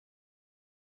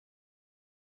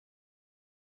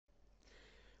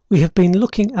We have been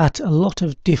looking at a lot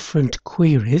of different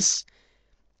queries.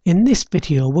 In this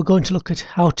video, we're going to look at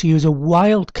how to use a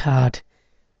wildcard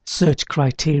search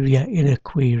criteria in a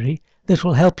query that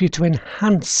will help you to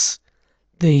enhance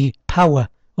the power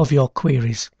of your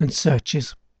queries and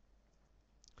searches.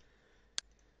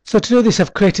 So to do this,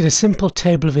 I've created a simple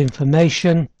table of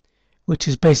information which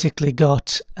has basically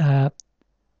got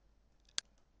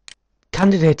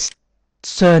candidate's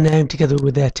surname together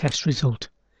with their test result.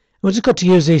 We've just got to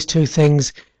use these two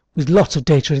things with lots of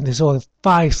data. There's all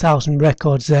 5,000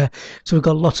 records there, so we've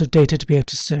got lots of data to be able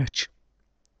to search.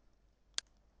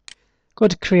 I'm going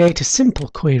to create a simple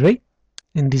query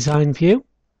in Design View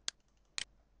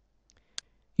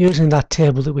using that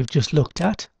table that we've just looked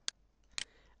at,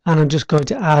 and I'm just going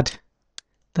to add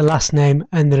the last name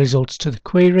and the results to the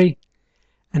query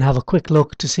and have a quick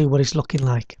look to see what it's looking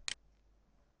like.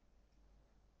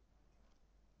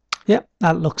 Yep,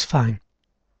 that looks fine.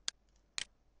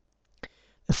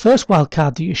 The first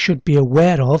wildcard that you should be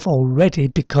aware of already,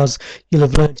 because you'll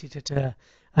have learned it at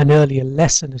an earlier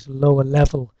lesson at a lower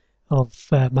level of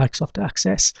Microsoft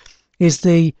Access, is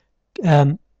the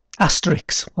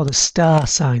asterisk or the star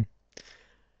sign.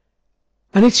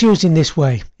 And it's used in this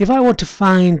way. If I want to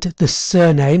find the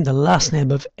surname, the last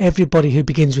name of everybody who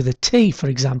begins with a T, for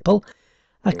example,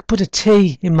 I can put a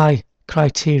T in my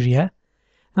criteria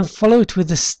and follow it with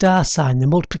the star sign, the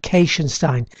multiplication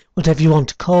sign, whatever you want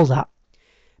to call that.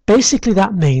 Basically,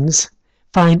 that means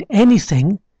find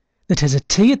anything that has a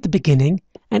T at the beginning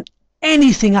and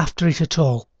anything after it at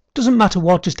all. Doesn't matter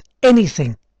what, just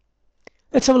anything.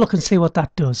 Let's have a look and see what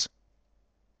that does.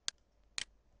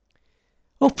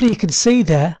 Hopefully you can see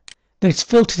there that it's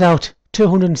filtered out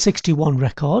 261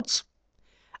 records,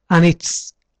 and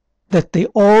it's that they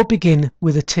all begin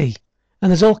with a T.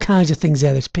 And there's all kinds of things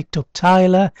there. It's picked up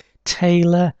Tyler,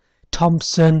 Taylor,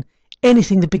 Thompson,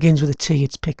 anything that begins with a T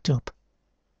it's picked up.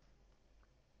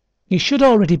 You should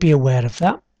already be aware of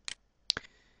that.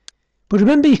 But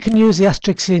remember, you can use the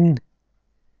asterisk in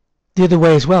the other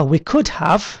way as well. We could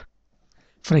have,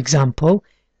 for example,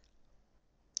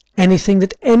 anything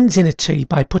that ends in a T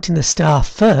by putting the star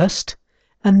first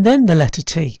and then the letter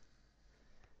T.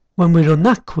 When we run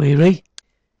that query,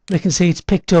 we can see it's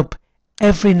picked up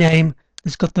every name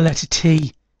that's got the letter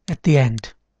T at the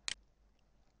end.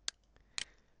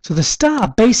 So the star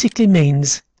basically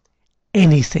means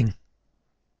anything.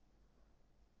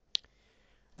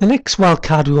 The next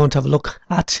wildcard we want to have a look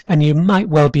at, and you might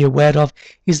well be aware of,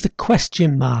 is the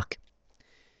question mark.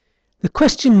 The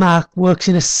question mark works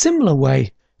in a similar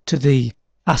way to the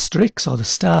asterisk or the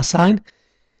star sign,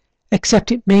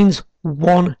 except it means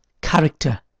one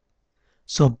character.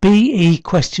 So BE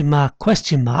question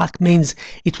mark means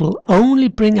it will only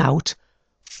bring out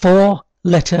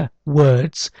 4-letter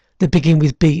words that begin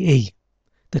with BE.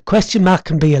 The question mark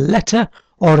can be a letter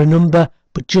or a number,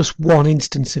 but just one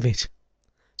instance of it.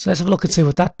 So let's have a look and see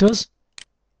what that does.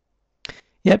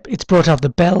 Yep, it's brought out the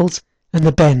bells and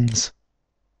the bends.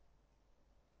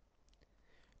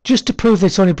 Just to prove that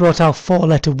it's only brought out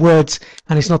 4-letter words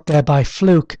and it's not there by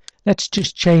fluke, let's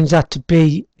just change that to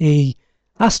BE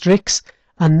asterisk,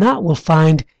 and that will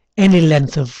find any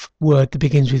length of word that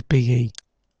begins with BE.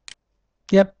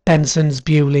 Yep, Benson's,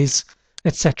 Bewley's,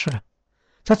 etc.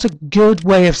 That's a good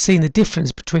way of seeing the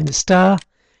difference between the star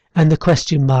and the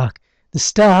question mark. The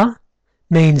star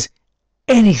means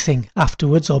anything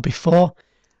afterwards or before,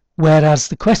 whereas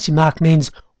the question mark means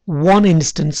one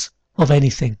instance of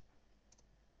anything.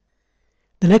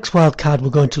 The next wildcard we're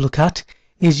going to look at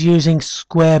is using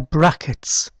square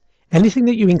brackets. Anything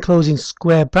that you enclose in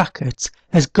square brackets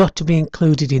has got to be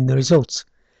included in the results.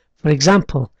 For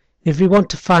example, if we want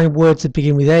to find words that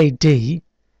begin with AD,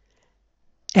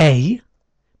 A,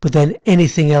 but then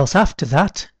anything else after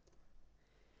that,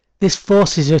 this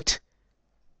forces it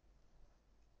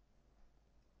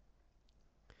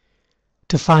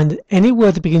to find any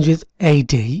word that begins with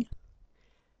AD.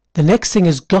 The next thing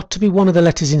has got to be one of the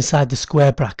letters inside the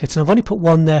square brackets, and I've only put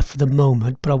one there for the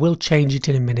moment, but I will change it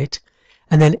in a minute,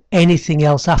 and then anything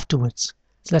else afterwards.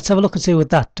 So let's have a look and see what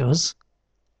that does.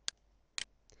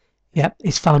 Yep,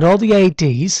 it's found all the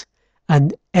ADs,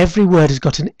 and every word has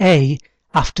got an A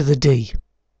after the D.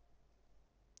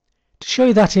 To show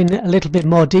you that in a little bit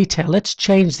more detail, let's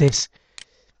change this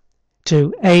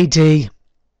to AD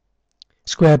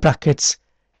square brackets,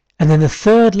 and then the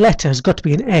third letter has got to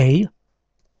be an A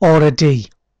or a D,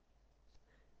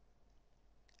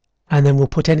 and then we'll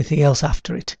put anything else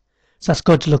after it. So that's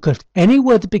got to look at any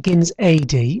word that begins AD,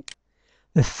 the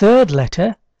third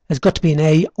letter has got to be an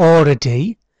A or a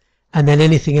D, and then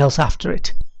anything else after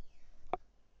it.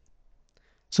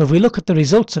 So if we look at the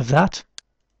results of that,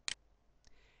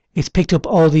 it's picked up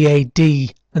all the A,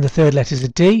 D, and the third letter's a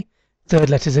D, third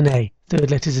letter's an A,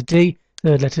 third letter's a D,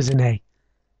 third letter's an A.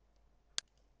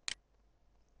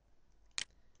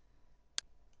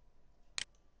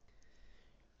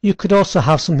 You could also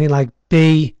have something like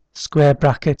B, square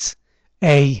brackets,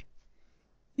 A,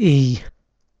 E,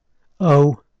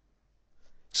 O,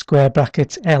 square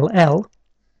brackets, LL,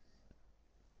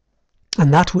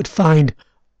 and that would find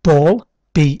ball,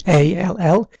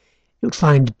 B-A-L-L, it would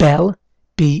find bell,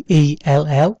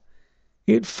 B-E-L-L,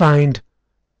 it would find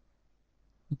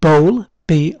bowl,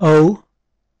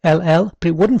 B-O-L-L, but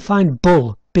it wouldn't find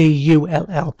bull,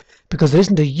 B-U-L-L, because there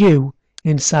isn't a U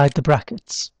inside the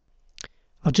brackets.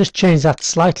 I'll just change that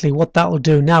slightly. What that will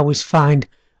do now is find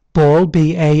ball,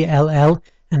 B-A-L-L,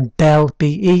 and bell,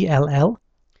 B-E-L-L,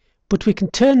 but we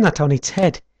can turn that on its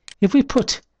head. If we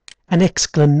put an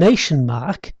exclamation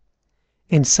mark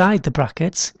inside the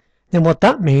brackets, then what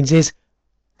that means is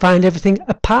find everything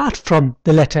apart from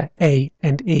the letter A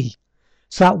and E.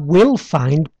 So that will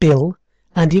find bill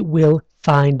and it will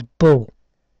find bull.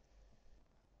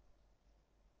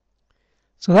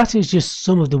 So that is just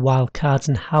some of the wildcards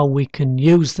and how we can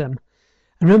use them.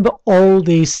 And remember, all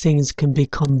these things can be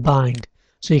combined.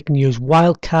 So you can use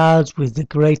wildcards with the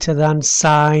greater than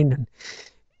sign, and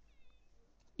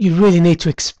you really need to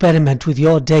experiment with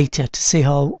your data to see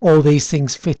how all these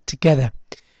things fit together.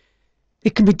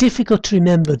 It can be difficult to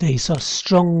remember these, so I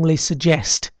strongly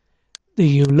suggest that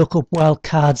you look up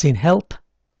wildcards in help.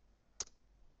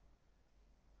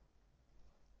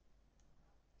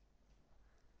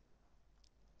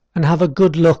 And have a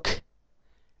good look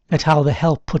at how the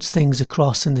help puts things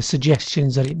across and the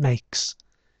suggestions that it makes.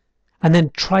 And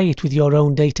then try it with your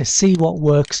own data. See what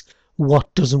works,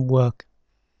 what doesn't work.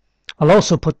 I'll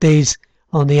also put these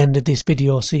on the end of this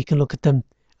video so you can look at them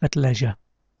at leisure.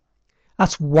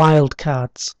 That's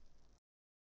wildcards.